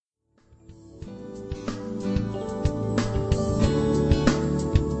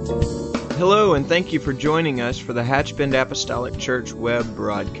Hello, and thank you for joining us for the Hatchbend Apostolic Church web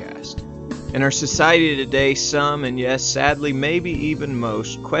broadcast. In our society today, some, and yes, sadly, maybe even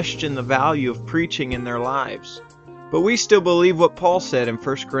most, question the value of preaching in their lives. But we still believe what Paul said in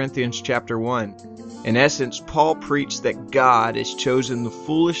 1 Corinthians chapter 1. In essence, Paul preached that God has chosen the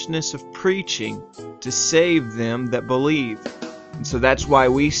foolishness of preaching to save them that believe. And so that's why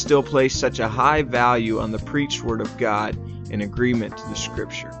we still place such a high value on the preached word of God in agreement to the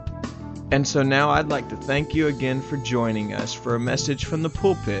Scripture. And so now I'd like to thank you again for joining us for a message from the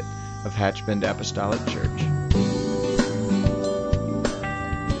pulpit of Hatchbend Apostolic Church. Praise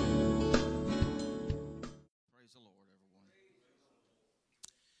the Lord, everyone.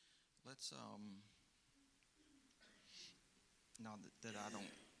 Let's, now that I don't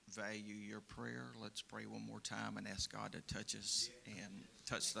value your prayer, let's pray one more time and ask God to touch us and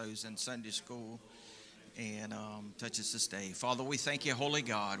touch those in Sunday school and touch us this day. Father, we thank you, Holy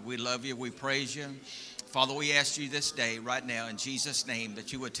God. We love you. We praise you. Father, we ask you this day, right now, in Jesus' name,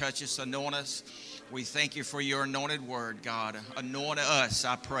 that you would touch us, anoint us. We thank you for your anointed word, God. Anoint us,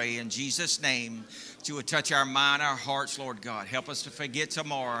 I pray, in Jesus' name, that you would touch our mind, our hearts, Lord God. Help us to forget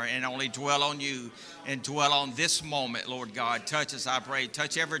tomorrow and only dwell on you and dwell on this moment, Lord God. Touch us, I pray.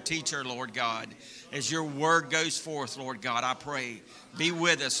 Touch every teacher, Lord God. As your word goes forth, Lord God, I pray. Be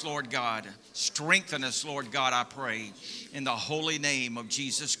with us, Lord God. Strengthen us, Lord God, I pray. In the holy name of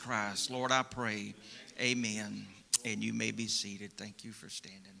Jesus Christ, Lord, I pray. Amen. And you may be seated. Thank you for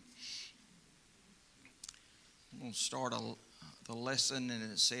standing. I'm going to start the lesson,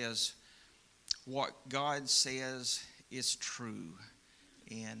 and it says, what God says is true.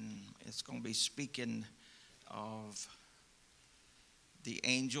 And it's going to be speaking of the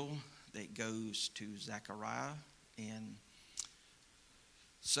angel that goes to Zechariah. And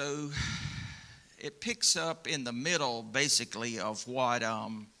so it picks up in the middle, basically, of what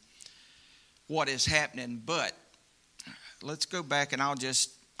is happening. But let's go back, and I'll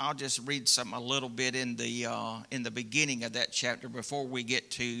just read a little bit in the beginning of that chapter before we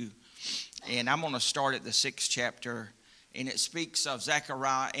get to, and I'm going to start at the 6th chapter, and it speaks of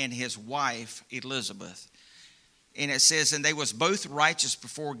Zechariah and his wife Elizabeth. And it says, and they was both righteous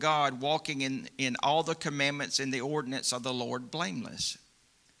before God, walking in all the commandments and the ordinance of the Lord blameless.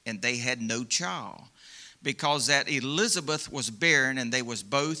 And they had no child, because that Elizabeth was barren, and they was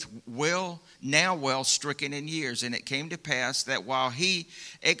both well stricken in years. And it came to pass that while he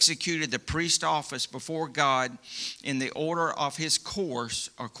executed the priest office before God in the order of his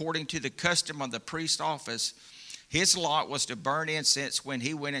course, according to the custom of the priest office, his lot was to burn incense when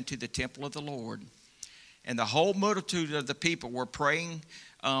he went into the temple of the Lord. And the whole multitude of the people were praying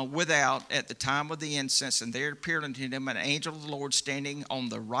without at the time of the incense, and there appeared unto them an angel of the Lord standing on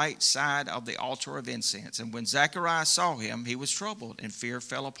the right side of the altar of incense. And when Zechariah saw him, he was troubled, and fear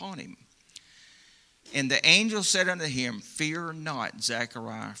fell upon him. And the angel said unto him, fear not,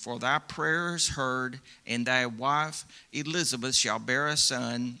 Zechariah, for thy prayer is heard, and thy wife Elizabeth shall bear a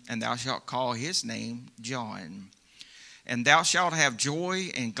son, and thou shalt call his name John. And thou shalt have joy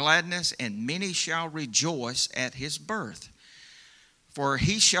and gladness, and many shall rejoice at his birth. For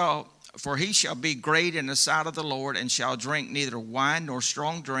he shall be great in the sight of the Lord, and shall drink neither wine nor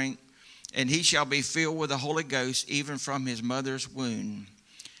strong drink, and he shall be filled with the Holy Ghost, even from his mother's womb.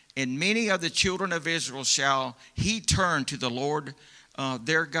 And many of the children of Israel shall he turn to the Lord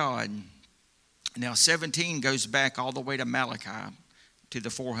their God. Now 17 goes back all the way to Malachi, to the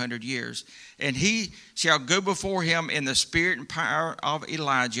 400 years. And he shall go before him in the spirit and power of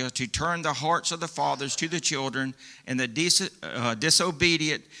Elijah, to turn the hearts of the fathers to the children, and the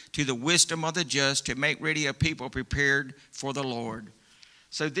disobedient to the wisdom of the just, to make ready a people prepared for the Lord.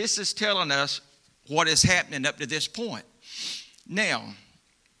 So this is telling us what is happening up to this point. Now,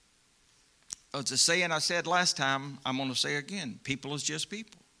 as the saying I said last time, I'm going to say again, people is just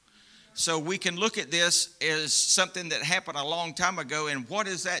people. So we can look at this as something that happened a long time ago, and what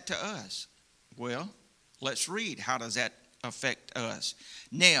is that to us? Well, let's read. How does that affect us?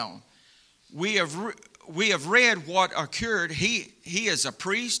 Now, we have read what occurred. He is a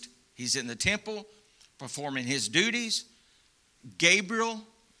priest. He's in the temple performing his duties. Gabriel,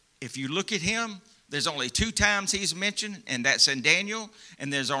 if you look at him, there's only 2 times he's mentioned, and that's in Daniel,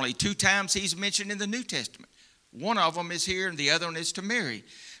 and there's only 2 times he's mentioned in the New Testament. One of them is here, and the other one is to Mary.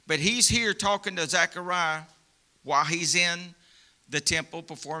 But he's here talking to Zechariah while he's in the temple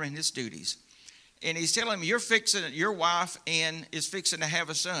performing his duties. And he's telling him, your wife is fixing to have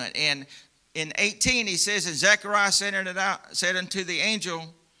a son. And in 18, he says, and Zechariah said unto the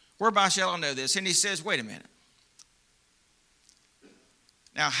angel, whereby shall I know this? And he says, wait a minute.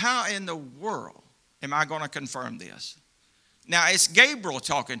 Now, how in the world am I going to confirm this? Now, it's Gabriel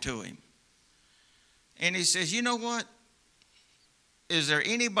talking to him. And he says, you know what? Is there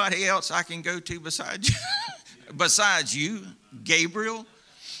anybody else I can go to besides you, Gabriel?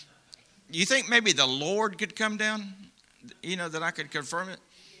 You think maybe the Lord could come down, that I could confirm it?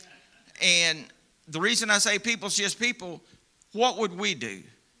 And the reason I say people's just people, what would we do?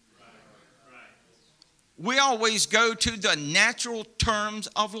 We always go to the natural terms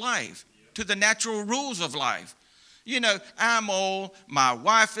of life, to the natural rules of life. I'm old, my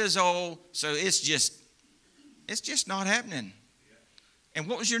wife is old, so it's just not happening. And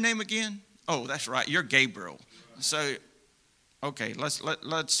what was your name again? Oh, that's right, you're Gabriel. So, okay,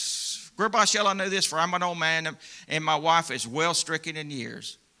 let's. Whereby shall I know this? For I'm an old man, and my wife is well stricken in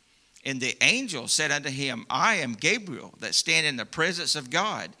years. And the angel said unto him, I am Gabriel, that stand in the presence of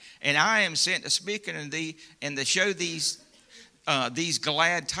God, and I am sent to speak unto thee and to show these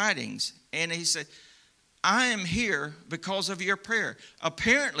glad tidings. And he said, I am here because of your prayer.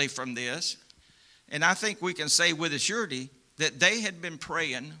 Apparently from this, and I think we can say with a surety, that they had been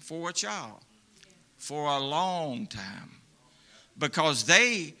praying for a child for a long time, because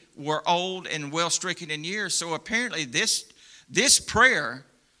they were old and well stricken in years. So apparently this prayer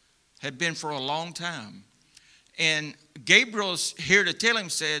had been for a long time. And Gabriel's here to tell him,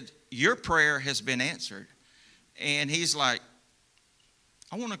 said, your prayer has been answered. And he's like,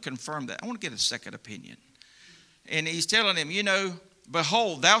 I want to confirm that. I want to get a second opinion. And he's telling him,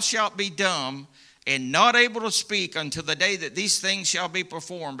 behold, thou shalt be dumb and not able to speak until the day that these things shall be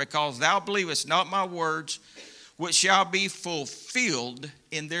performed, because thou believest not my words, which shall be fulfilled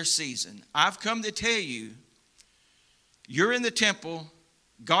in their season. I've come to tell you, you're in the temple.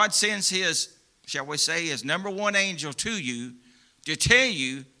 God sends his, shall we say, his number one angel to you to tell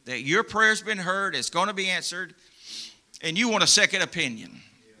you that your prayer's been heard, it's going to be answered, and you want a second opinion.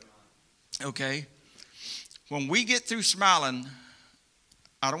 Okay? When we get through smiling,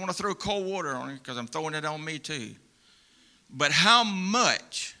 I don't want to throw cold water on it because I'm throwing it on me too. But how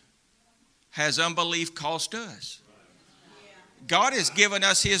much has unbelief cost us? God has given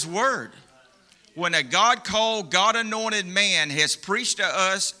us his word. When a God-called, God-anointed man has preached to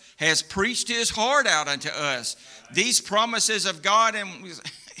us, has preached his heart out unto us, these promises of God, and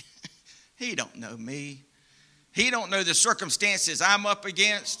he don't know me. He don't know the circumstances I'm up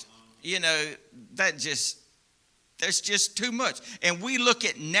against. That's just too much. And we look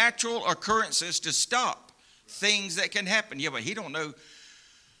at natural occurrences to stop things that can happen. Yeah, but he don't know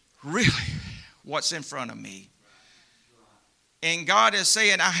really what's in front of me. And God is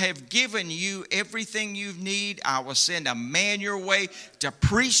saying, I have given you everything you need. I will send a man your way to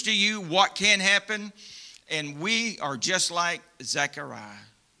preach to you what can happen. And we are just like Zechariah.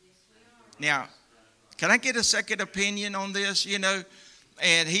 Now, can I get a second opinion on this?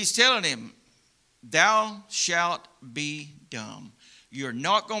 And he's telling him, thou shalt be dumb. You're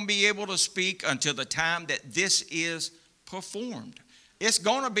not going to be able to speak until the time that this is performed. It's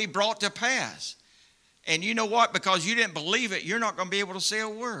going to be brought to pass. And you know what? Because you didn't believe it, you're not going to be able to say a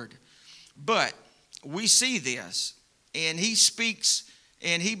word. But we see this, and he speaks,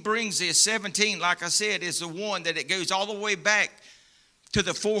 and he brings this 17, like I said, is the one that it goes all the way back to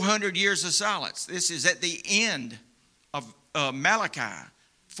the 400 years of silence. This is at the end of Malachi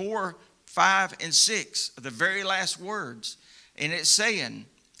 4, 5, and 6, the very last words. And it's saying,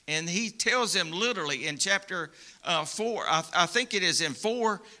 and he tells them literally in chapter 4, I think it is in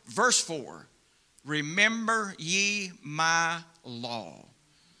 4, verse 4, remember ye my law.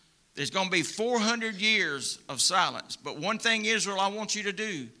 There's going to be 400 years of silence. But one thing, Israel, I want you to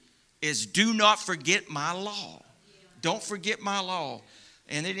do is do not forget my law. Don't forget my law.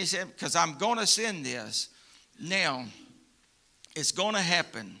 And then he said, because I'm going to send this. Now, it's going to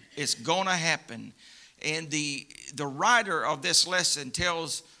happen. It's going to happen. And the writer of this lesson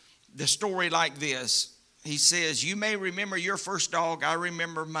tells the story like this. He says, you may remember your first dog. I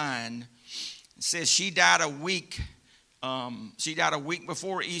remember mine. It says she died a week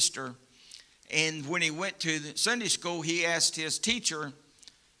before Easter. And when he went to the Sunday school, he asked his teacher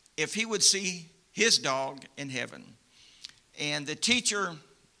if he would see his dog in heaven. And the teacher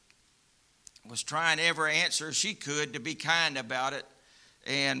was trying every answer she could to be kind about it.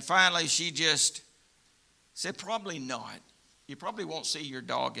 And finally, she just said, probably not. You probably won't see your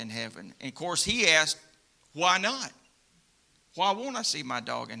dog in heaven. And of course, he asked, why not? Why won't I see my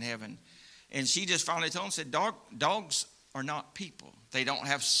dog in heaven? And she just finally told him, said, dogs are not people. They don't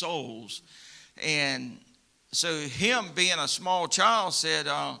have souls. And so him being a small child said,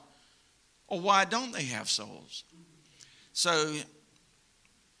 well, why don't they have souls? So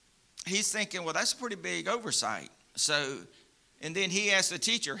he's thinking, well, that's a pretty big oversight. So, and then he asked the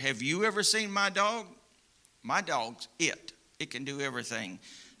teacher, have you ever seen my dog? My dog's it. It can do everything.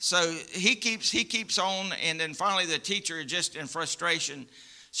 So he keeps on, and then finally the teacher, just in frustration,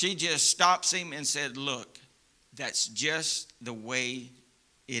 she just stops him and said, look, that's just the way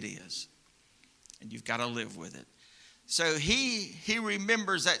it is, and you've got to live with it. So he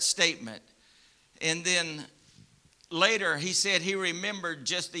remembers that statement, and then later he said he remembered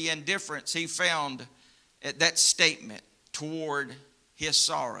just the indifference he found at that statement toward his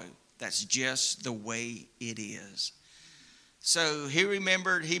sorrow. That's just the way it is. So he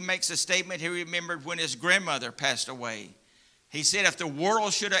makes a statement, he remembered when his grandmother passed away. He said if the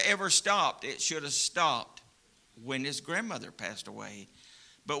world should have ever stopped, it should have stopped when his grandmother passed away.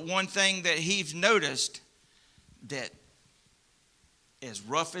 But one thing that he's noticed, that as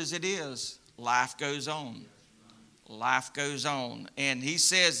rough as it is, life goes on. Life goes on. And he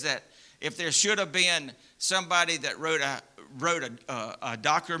says that if there should have been somebody that wrote a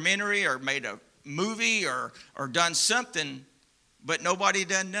documentary or made a movie or done something, but nobody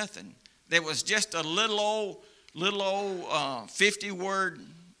done nothing. There was just a little old 50-word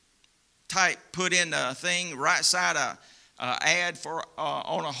type put in a thing right side a ad for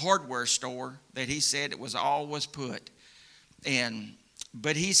on a hardware store that he said it was all was put.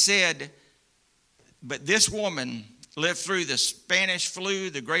 But he said, but this woman lived through the Spanish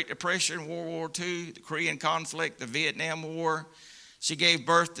flu, the Great Depression, World War II, the Korean conflict, the Vietnam War. She gave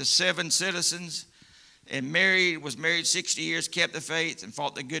birth to 7 citizens and was married 60 years, kept the faith, and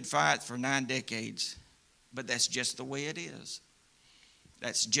fought the good fight for 9 decades. But that's just the way it is.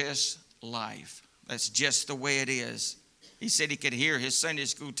 That's just life. That's just the way it is. He said he could hear his Sunday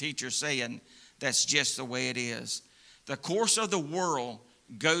school teacher saying, that's just the way it is. The course of the world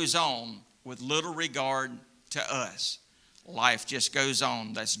goes on with little regard to us. Life just goes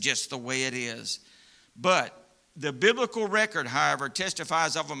on. That's just the way it is. But the biblical record, however,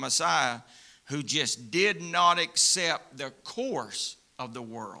 testifies of a Messiah who just did not accept the course of the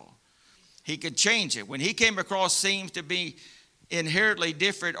world. He could change it. When he came across seems to be inherently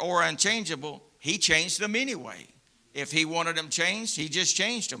different or unchangeable, he changed them anyway. If he wanted them changed, he just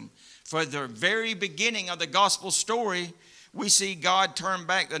changed them. For the very beginning of the gospel story, we see God turn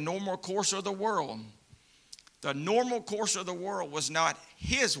back the normal course of the world. The normal course of the world was not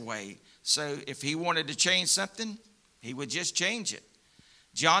his way. So if he wanted to change something, he would just change it.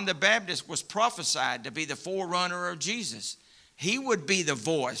 John the Baptist was prophesied to be the forerunner of Jesus. He would be the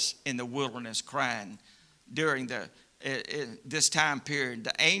voice in the wilderness crying during this time period.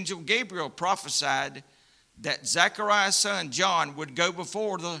 The angel Gabriel prophesied that Zechariah's son John would go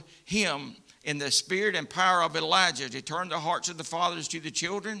before him in the spirit and power of Elijah to turn the hearts of the fathers to the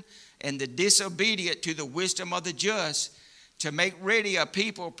children and the disobedient to the wisdom of the just, to make ready a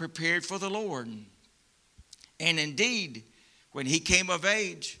people prepared for the Lord. And indeed, when he came of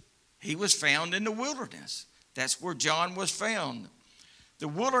age, he was found in the wilderness. That's where John was found. The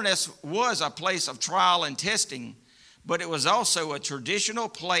wilderness was a place of trial and testing, but it was also a traditional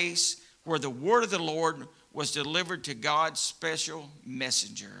place where the word of the Lord was delivered to God's special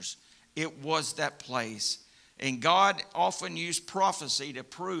messengers. It was that place. And God often used prophecy to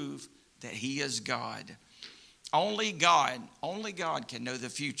prove that he is God. Only God can know the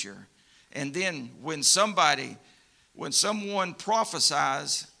future. And then when someone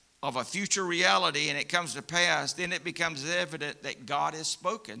prophesies of a future reality and it comes to pass, then it becomes evident that God has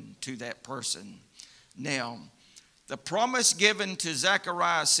spoken to that person. Now, the promise given to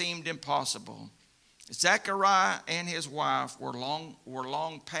Zechariah seemed impossible. Zechariah and his wife were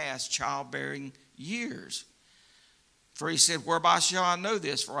long past childbearing years. For he said, whereby shall I know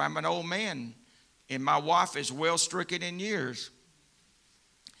this? For I am an old man, and my wife is well stricken in years.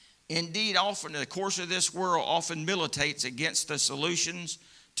 Indeed, often the course of this world often militates against the solutions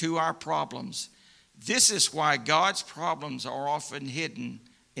to our problems. This is why God's problems are often hidden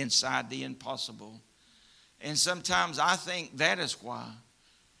inside the impossible. And sometimes I think that is why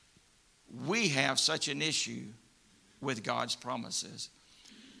we have such an issue with God's promises.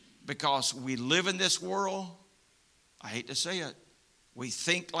 Because we live in this world, I hate to say it, we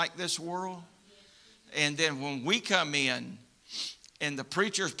think like this world. And then when we come in and the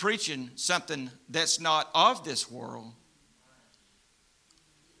preacher's preaching something that's not of this world,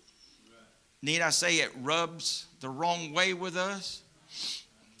 need I say it rubs the wrong way with us?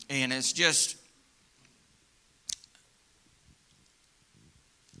 And it's just,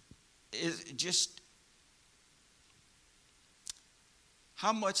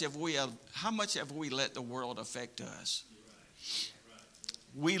 how much have we let the world affect us?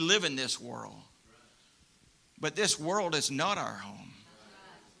 We live in this world, but this world is not our home.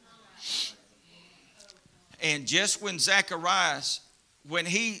 And just when Zacharias, when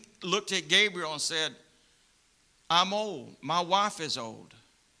he looked at Gabriel and said, I'm old, my wife is old,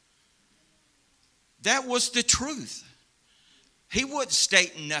 That was the truth. He wasn't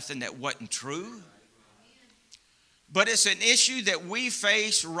stating nothing that wasn't true. But it's an issue that we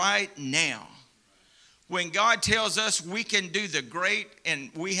face right now. When God tells us we can do the great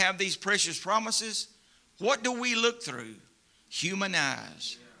and we have these precious promises, what do we look through? Human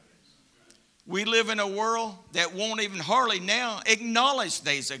eyes. We live in a world that won't even hardly now acknowledge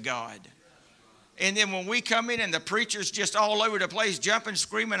there's a God. And then when we come in and the preacher's just all over the place, jumping,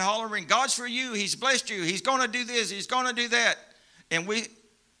 screaming, hollering, God's for you, He's blessed you, He's going to do this, He's going to do that. And is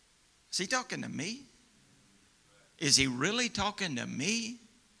He talking to me? Is He really talking to me?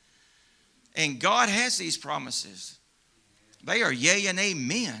 And God has these promises. They are yea and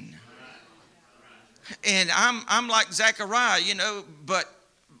amen. And I'm like Zechariah, but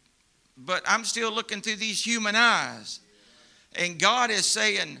I'm still looking through these human eyes. And God is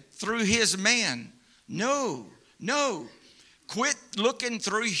saying through His man, no, quit looking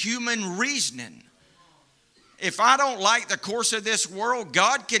through human reasoning. If I don't like the course of this world,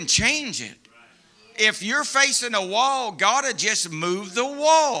 God can change it. If you're facing a wall, God will just move the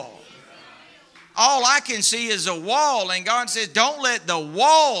wall. All I can see is a wall, and God says, don't let the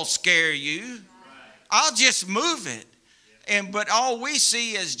wall scare you. I'll just move it. But all we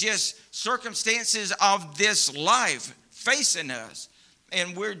see is just circumstances of this life facing us.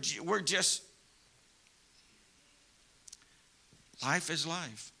 And we're just, life is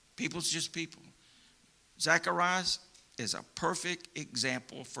life. People's just people. Zacharias is a perfect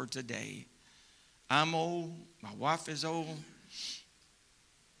example for today. I'm old. My wife is old.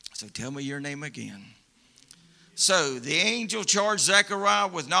 So tell me your name again. So the angel charged Zechariah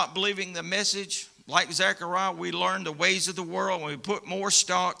with not believing the message. Like Zechariah, we learn the ways of the world and we put more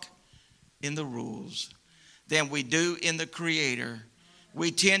stock in the rules than we do in the Creator.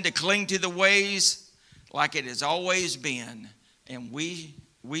 We tend to cling to the ways like it has always been. And we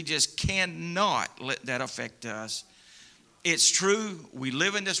just cannot let that affect us. It's true, we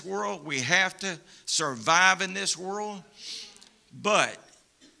live in this world. We have to survive in this world. But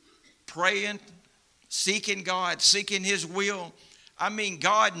praying, seeking God, seeking His will. I mean,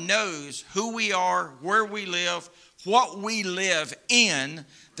 God knows who we are, where we live, what we live in,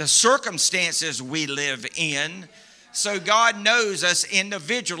 the circumstances we live in. So God knows us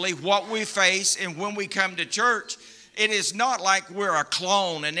individually, what we face, and when we come to church, it is not like we're a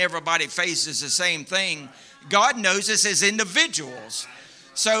clone and everybody faces the same thing. God knows us as individuals.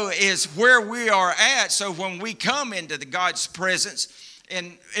 So is where we are at. So when we come into God's presence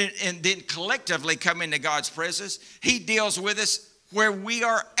and then collectively come into God's presence, He deals with us where we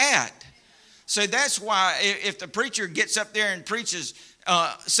are at. So that's why if the preacher gets up there and preaches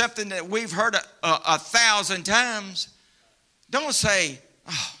something that we've heard 1,000 times, don't say,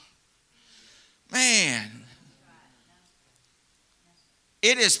 oh, man.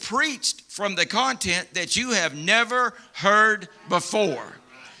 It is preached from the content that you have never heard before.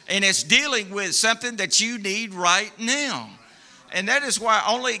 And it's dealing with something that you need right now. And that is why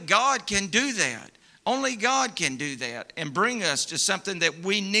only God can do that. Only God can do that and bring us to something that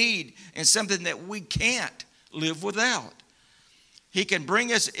we need and something that we can't live without. He can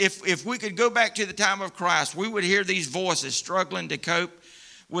bring us, if we could go back to the time of Christ, we would hear these voices struggling to cope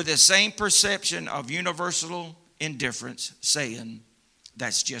with the same perception of universal indifference, saying,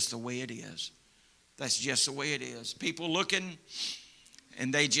 that's just the way it is. That's just the way it is. People looking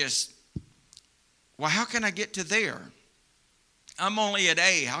and they just, well, how can I get to there? I'm only at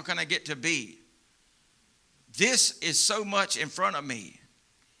A. How can I get to B? This is so much in front of me.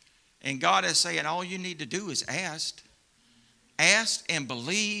 And God is saying, all you need to do is ask. Ask and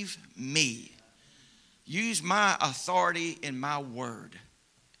believe me. Use my authority in my word.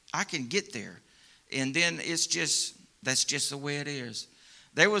 I can get there. And then that's just the way it is.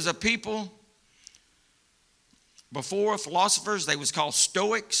 There was a people before, philosophers, they was called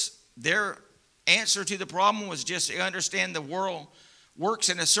Stoics. Their answer to the problem was just to understand the world works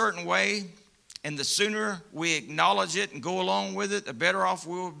in a certain way, and the sooner we acknowledge it and go along with it, the better off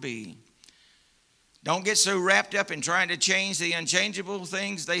we will be. Don't get so wrapped up in trying to change the unchangeable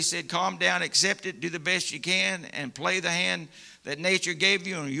things. They said, calm down, accept it, do the best you can, and play the hand that nature gave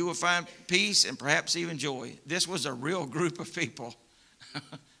you, and you will find peace and perhaps even joy. This was a real group of people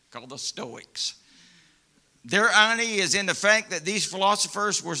called the Stoics. Their irony is in the fact that these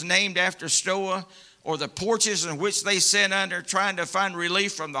philosophers were named after Stoa, or the porches in which they sat under, trying to find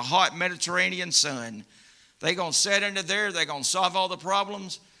relief from the hot Mediterranean sun. They're going to sit under there. They're going to solve all the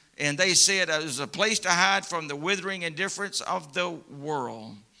problems. And they said it was a place to hide from the withering indifference of the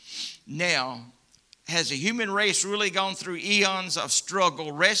world. Now, has the human race really gone through eons of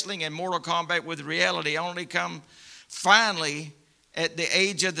struggle, wrestling in mortal combat with reality, only come finally at the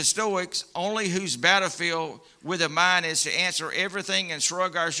age of the Stoics, only whose battlefield with a mind is to answer everything and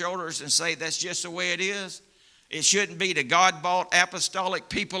shrug our shoulders and say that's just the way it is. It shouldn't be the God-bought apostolic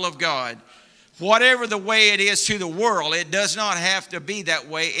people of God. Whatever the way it is to the world, it does not have to be that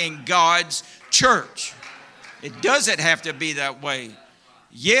way in God's church. It doesn't have to be that way.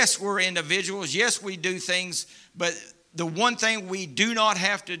 Yes, we're individuals. Yes, we do things. But the one thing we do not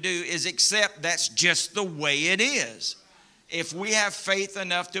have to do is accept that's just the way it is, if we have faith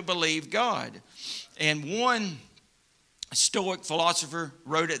enough to believe God. And one Stoic philosopher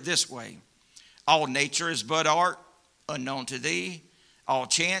wrote it this way: all nature is but art, unknown to thee. All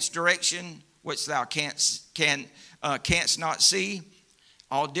chance direction, which thou canst not see.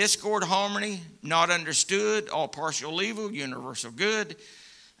 All discord harmony, not understood. All partial evil, universal good.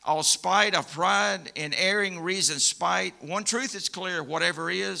 All spite of pride, and erring reason spite. One truth is clear: whatever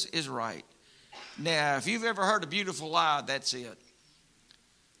is right. Now, if you've ever heard a beautiful lie, that's it.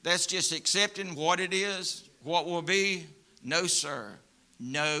 That's just accepting what it is, what will be. No, sir.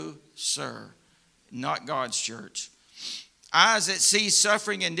 No, sir. Not God's church. Eyes that see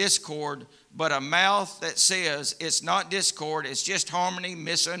suffering and discord, but a mouth that says it's not discord, it's just harmony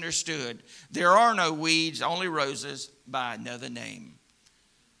misunderstood. There are no weeds, only roses by another name.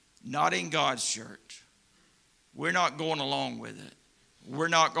 Not in God's church. We're not going along with it. We're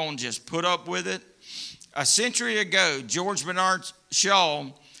not going to just put up with it. A century ago, George Bernard Shaw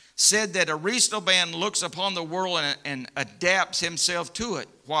said that a reasonable man looks upon the world and adapts himself to it,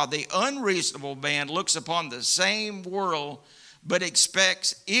 while the unreasonable man looks upon the same world but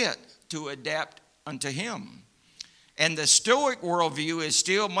expects it to adapt unto him. And the Stoic worldview is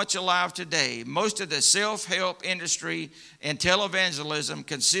still much alive today. Most of the self-help industry and televangelism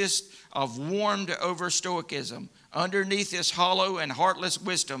consists of warmed over Stoicism. Underneath this hollow and heartless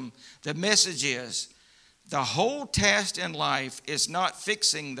wisdom, the message is, the whole task in life is not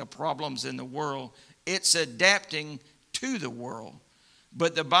fixing the problems in the world, it's adapting to the world.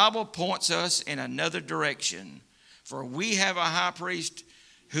 But the Bible points us in another direction. For we have a high priest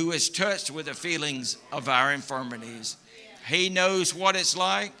who is touched with the feelings of our infirmities. He knows what it's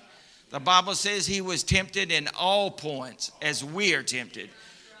like. The Bible says he was tempted in all points as we are tempted.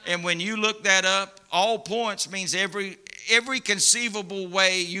 And when you look that up, all points means every conceivable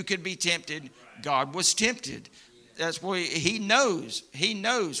way you could be tempted, God was tempted. That's what he knows. He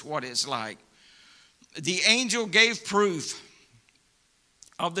knows what it's like. The angel gave proof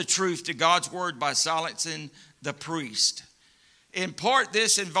of the truth to God's word by silencing the priest. In part,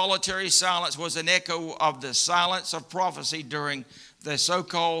 this involuntary silence was an echo of the silence of prophecy during the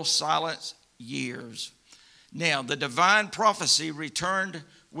so-called silence years. Now, the divine prophecy returned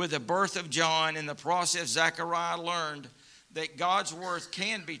with the birth of John. In the process, Zechariah learned that God's word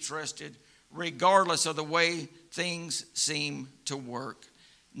can be trusted regardless of the way things seem to work.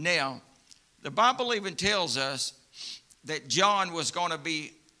 Now, the Bible even tells us that John was going to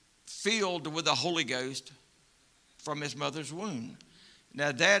be filled with the Holy Ghost from his mother's womb.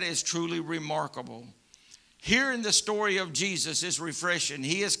 Now, that is truly remarkable. Hearing the story of Jesus is refreshing.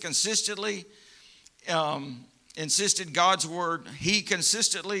 He has consistently insisted God's word. He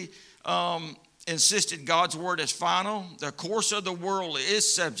consistently insisted God's word is final. The course of the world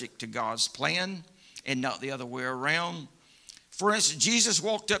is subject to God's plan and not the other way around. For instance, Jesus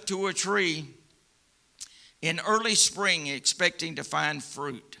walked up to a tree in early spring expecting to find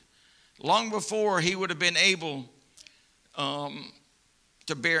fruit. Long before he would have been able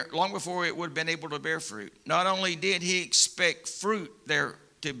to bear fruit. Not only did he expect fruit there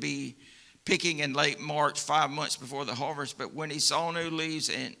to be picking in late March, 5 months before the harvest, but when he saw leaves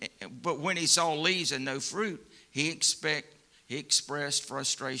and no fruit, he expressed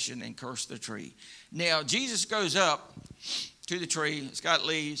frustration and cursed the tree. Now, Jesus goes up to the tree. It's got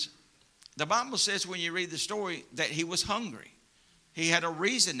leaves. The Bible says when you read the story that he was hungry. He had a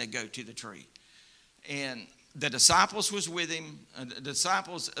reason to go to the tree. And the disciples was with him.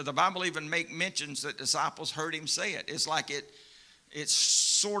 The Bible even mentions that disciples heard him say it. It's like it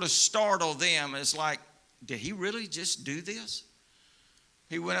sort of startled them. It's like, did he really just do this?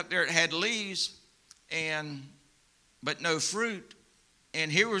 He went up there, it had leaves, but no fruit.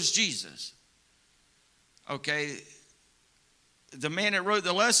 And here was Jesus. Okay, the man that wrote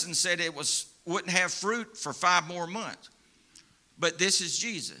the lesson said it wouldn't have fruit for 5 more months. But this is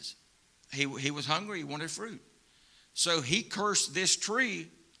Jesus. He was hungry, he wanted fruit. So he cursed this tree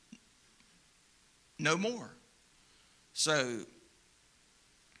no more. So,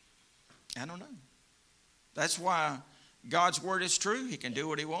 I don't know. That's why God's word is true. He can do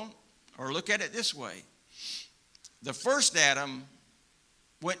what he wants. Or look at it this way. The first Adam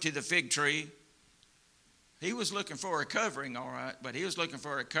went to the fig tree He was looking for a covering, all right, but he was looking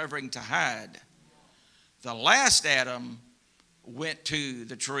for a covering to hide. The last Adam went to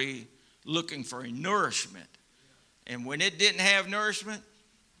the tree looking for nourishment. And when it didn't have nourishment,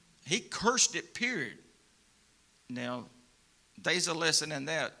 he cursed it, period. Now, there's a lesson in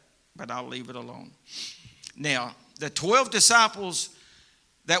that, but I'll leave it alone. Now, the 12 disciples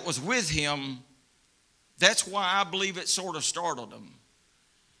that was with him, that's why I believe it sort of startled them.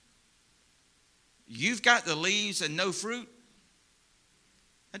 You've got the leaves and no fruit?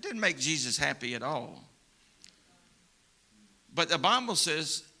 That didn't make Jesus happy at all. But the Bible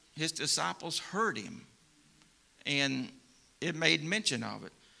says his disciples heard him, and it made mention of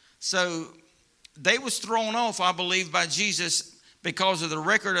it. So they was thrown off, I believe, by Jesus because of the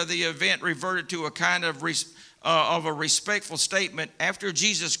record of the event reverted to a kind of a respectful statement. After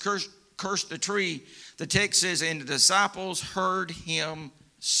Jesus cursed the tree, the text says, and the disciples heard him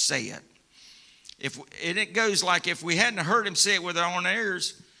say it. And it goes like, if we hadn't heard him say it with our own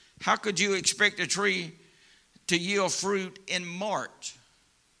ears, how could you expect a tree to yield fruit in March?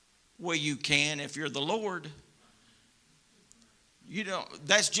 Well, you can if you're the Lord. You know,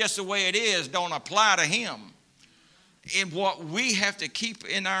 that's just the way it is. Don't apply to him. And what we have to keep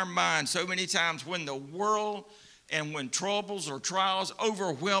in our mind so many times when the world and when troubles or trials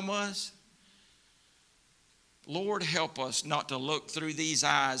overwhelm us, Lord, help us not to look through these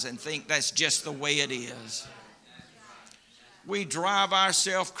eyes and think that's just the way it is. We drive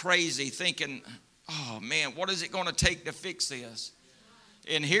ourselves crazy thinking, oh man, what is it going to take to fix this?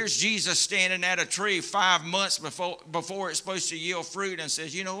 And here's Jesus standing at a tree 5 months before it's supposed to yield fruit and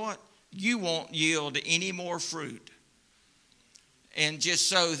says, you know what? You won't yield any more fruit. And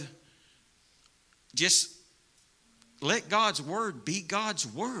just let God's word be God's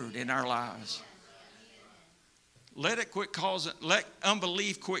word in our lives. Let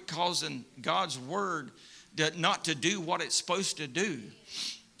unbelief quit causing God's word not to do what it's supposed to do.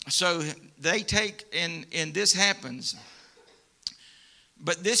 So they take, and this happens.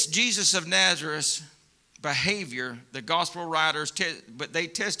 But this Jesus of Nazareth behavior, the gospel writers, but they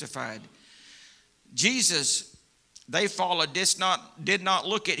testified. Jesus, they followed, did not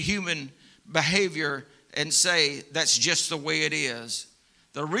look at human behavior and say, that's just the way it is.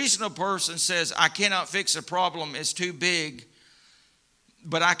 The reasonable person says, I cannot fix a problem, it's too big,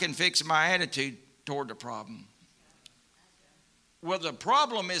 but I can fix my attitude toward the problem. Well, the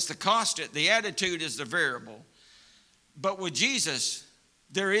problem is the constant, the attitude is the variable. But with Jesus,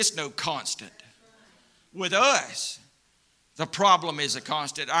 there is no constant. With us, the problem is a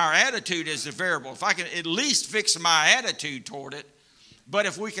constant. Our attitude is the variable. If I can at least fix my attitude toward it, but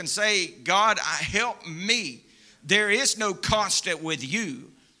if we can say, God, help me. There is no constant with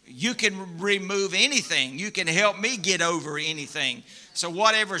you. You can remove anything. You can help me get over anything. So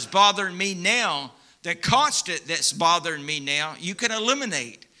whatever's bothering me now, the constant that's bothering me now, you can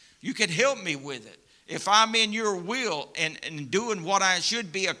eliminate. You can help me with it. If I'm in your will and doing what I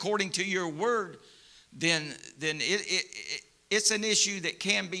should be according to your word, then it's an issue that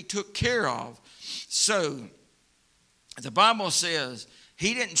can be took care of. So the Bible says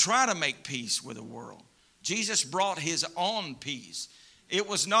he didn't try to make peace with the world. Jesus brought his own peace. It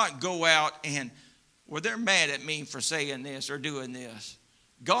was not go out and, well, they're mad at me for saying this or doing this.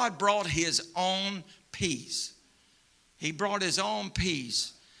 God brought his own peace. He brought his own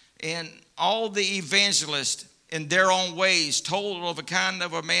peace. And all the evangelists in their own ways told of a kind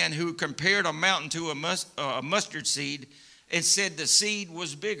of a man who compared a mountain to a mustard seed and said the seed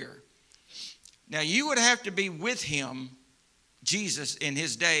was bigger. Now you would have to be with him, Jesus, in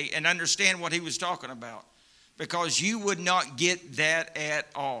his day and understand what he was talking about, because you would not get that at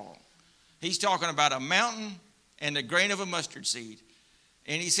all. He's talking about a mountain and the grain of a mustard seed.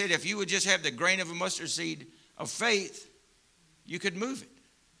 And he said if you would just have the grain of a mustard seed of faith, you could move it.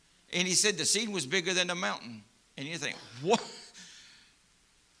 And he said the seed was bigger than the mountain. And you think, what?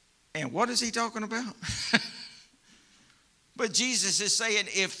 And what is he talking about? But Jesus is saying,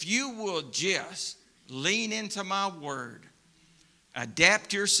 if you will just lean into my word,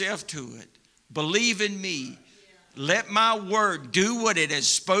 adapt yourself to it, believe in me, let my word do what it is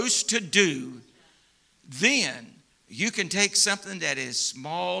supposed to do, then you can take something that is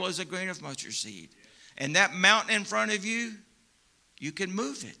small as a grain of mustard seed, and that mountain in front of you, you can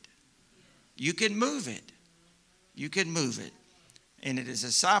move it. You can move it. You can move it. And his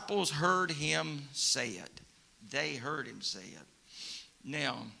disciples heard him say it. They heard him say it.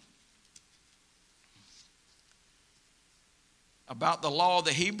 Now, about the law of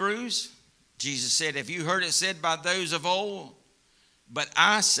the Hebrews, Jesus said, have you heard it said by those of old? But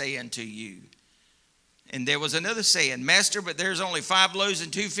I say unto you. And there was another saying, Master, but there's only 5 loaves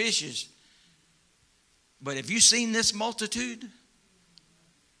and 2 fishes. But have you seen this multitude?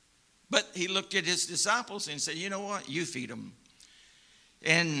 But he looked at his disciples and said, you know what? You feed them.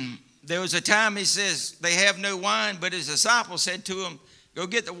 And there was a time, he says, they have no wine, but his disciples said to him, go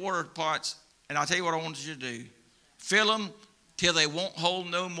get the water pots, and I'll tell you what I want you to do. Fill them till they won't hold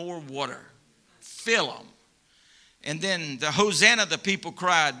no more water. Fill them. And then the Hosanna, the people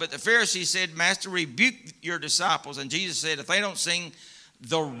cried. But the Pharisees said, Master, rebuke your disciples. And Jesus said, if they don't sing,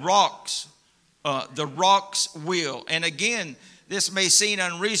 the rocks will. And again, this may seem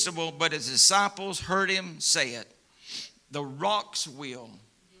unreasonable, but his disciples heard him say it. The rocks will.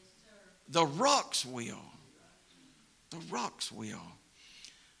 The rocks will. The rocks will.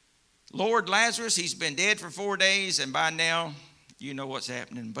 Lord, Lazarus, he's been dead for 4 days, and by now, you know what's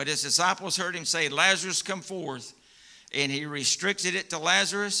happening. But his disciples heard him say, Lazarus, come forth. And he restricted it to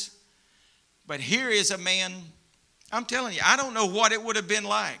Lazarus. But here is a man, I'm telling you, I don't know what it would have been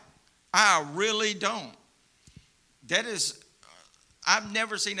like. I really don't. That is, I've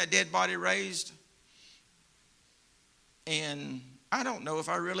never seen a dead body raised. And I don't know if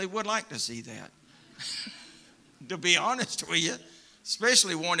I really would like to see that. To be honest with you.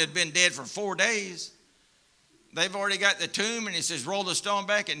 Especially one that had been dead for 4 days. They've already got the tomb, and he says, roll the stone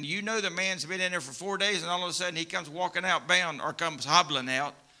back. And you know the man's been in there for 4 days, and all of a sudden he comes walking out bound or comes hobbling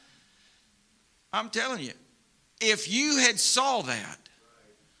out. I'm telling you, if you had saw that,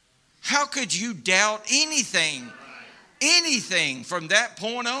 how could you doubt anything from that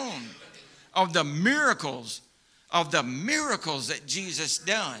point on of the miracles that Jesus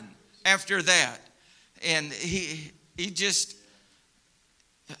done after that? And he just,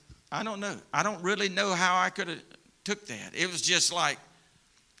 I don't know. I don't really know how I could have took that. It was just like,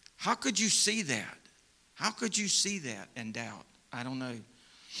 how could you see that? How could you see that and doubt? I don't know.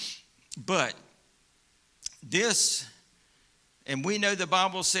 But this, and we know the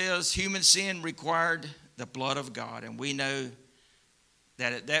Bible says human sin required the blood of God. And we know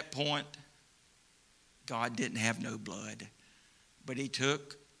that at that point, God didn't have no blood. But he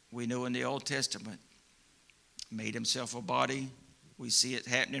took, we know in the Old Testament, made himself a body. We see it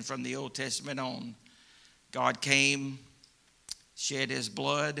happening from the Old Testament on. God came, shed his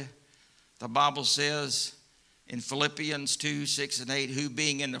blood. The Bible says in Philippians 2, 6 and 8, who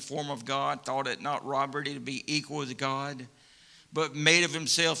being in the form of God thought it not robbery to be equal with God, but made of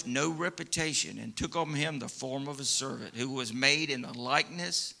himself no reputation, and took on him the form of a servant, who was made in the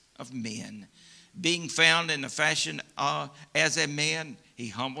likeness of men. Being found in the fashion as a man, he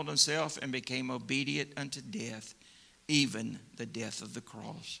humbled himself and became obedient unto death, even the death of the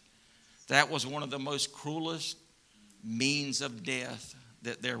cross. That was one of the most cruelest means of death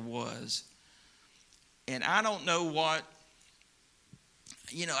that there was. And I don't know what,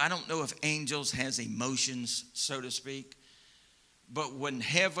 I don't know if angels has emotions, so to speak. But when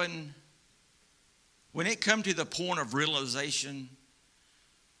it come to the point of realization,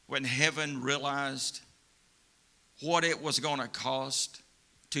 when heaven realized what it was going to cost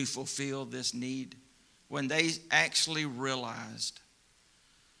to fulfill this need, when they actually realized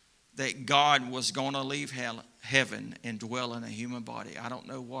that God was going to leave heaven and dwell in a human body. I don't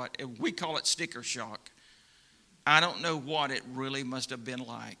know what, we call it sticker shock. I don't know what it really must have been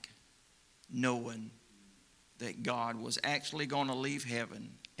like knowing that God was actually going to leave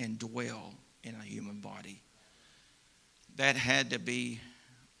heaven and dwell in a human body. That had to be,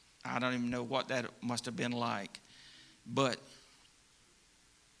 I don't even know what that must have been like. But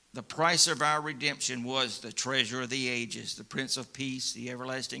the price of our redemption was the treasure of the ages, the Prince of Peace, the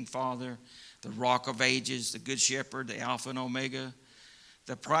everlasting Father, the Rock of Ages, the Good Shepherd, the Alpha and Omega.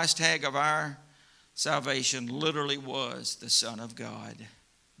 The price tag of our salvation literally was the Son of God.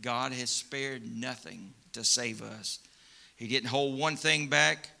 God has spared nothing to save us. He didn't hold one thing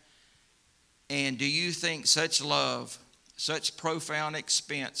back. And do you think such love, such profound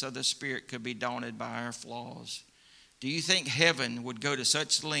expense of the Spirit could be daunted by our flaws? Do you think heaven would go to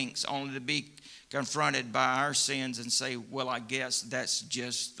such lengths only to be confronted by our sins and say, well, I guess that's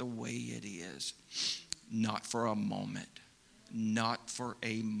just the way it is? Not for a moment. Not for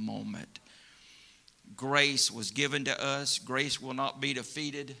a moment. Grace was given to us. Grace will not be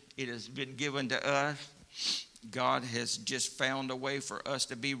defeated. It has been given to us. God has just found a way for us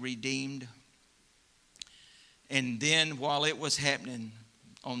to be redeemed. And then while it was happening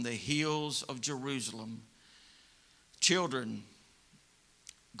on the hills of Jerusalem, children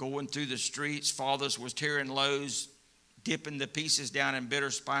going through the streets, fathers was tearing loaves, dipping the pieces down in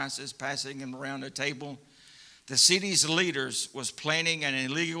bitter spices, passing them around the table. The city's leaders was planning an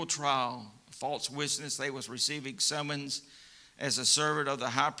illegal trial, false witness. They was receiving summons as a servant of the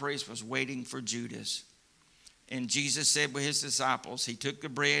high priest was waiting for Judas. And Jesus said with his disciples, he took the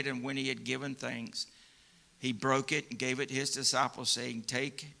bread, and when he had given thanks, He broke it and gave it to his disciples, saying,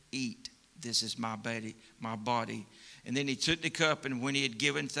 "Take, eat. This is my body. And then he took the cup, and when he had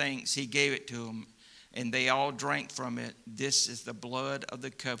given thanks, he gave it to them. And they all drank from it. This is the blood of the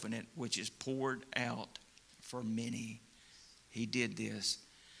covenant, which is poured out for many." He did this.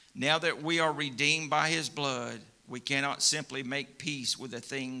 Now that we are redeemed by his blood, we cannot simply make peace with the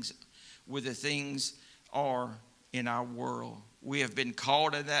things are in our world. We have been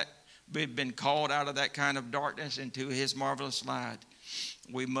called out of that kind of darkness into his marvelous light.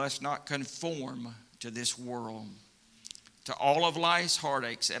 We must not conform to this world. To all of life's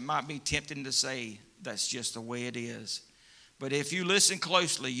heartaches, it might be tempting to say that's just the way it is. But if you listen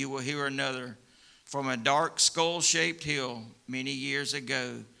closely, you will hear another. From a dark skull-shaped hill many years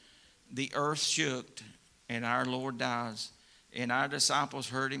ago, the earth shook, and our Lord dies. And our disciples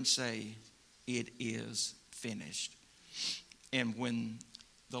heard him say, "It is finished." And when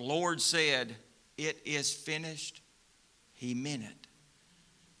the Lord said, "It is finished," he meant it.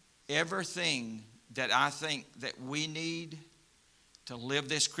 Everything that I think that we need to live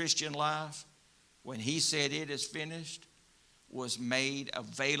this Christian life, when he said it is finished, was made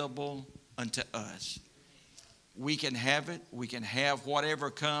available unto us. We can have it. We can have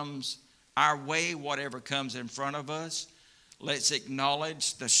whatever comes our way, whatever comes in front of us. Let's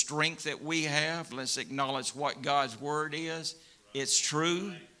acknowledge the strength that we have. Let's acknowledge what God's word is. It's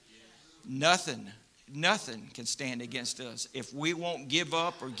true. Nothing can stand against us. If we won't give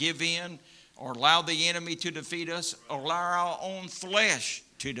up or give in or allow the enemy to defeat us or allow our own flesh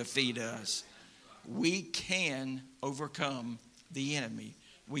to defeat us, we can overcome the enemy.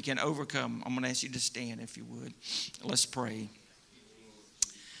 We can overcome. I'm going to ask you to stand if you would. Let's pray.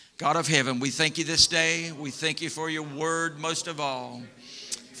 God of heaven, we thank you this day. We thank you for your word most of all.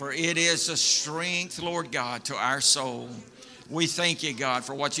 For it is a strength, Lord God, to our soul. We thank you, God,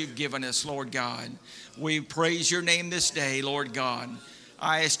 for what you've given us, Lord God. We praise your name this day, Lord God.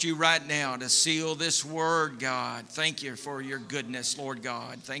 I ask you right now to seal this word, God. Thank you for your goodness, Lord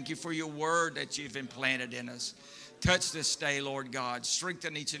God. Thank you for your word that you've implanted in us. Touch this day, Lord God.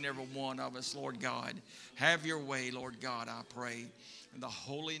 Strengthen each and every one of us, Lord God. Have your way, Lord God, I pray. In the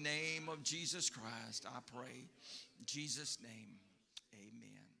holy name of Jesus Christ, I pray. In Jesus' name,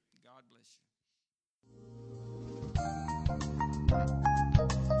 amen. God bless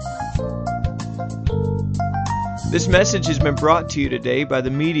you. This message has been brought to you today by the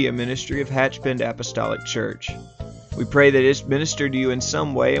media ministry of Hatchbend Apostolic Church. We pray that it's ministered to you in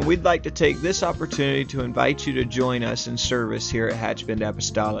some way, and we'd like to take this opportunity to invite you to join us in service here at Hatchbend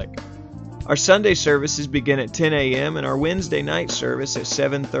Apostolic. Our Sunday services begin at 10 a.m. and our Wednesday night service at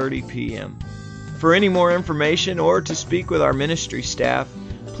 7:30 p.m. For any more information or to speak with our ministry staff,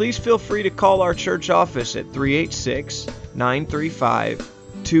 please feel free to call our church office at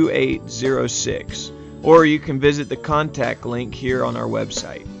 386-935-2806, or you can visit the contact link here on our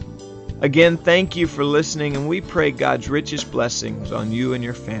website. Again, thank you for listening, and we pray God's richest blessings on you and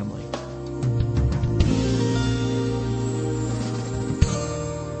your family.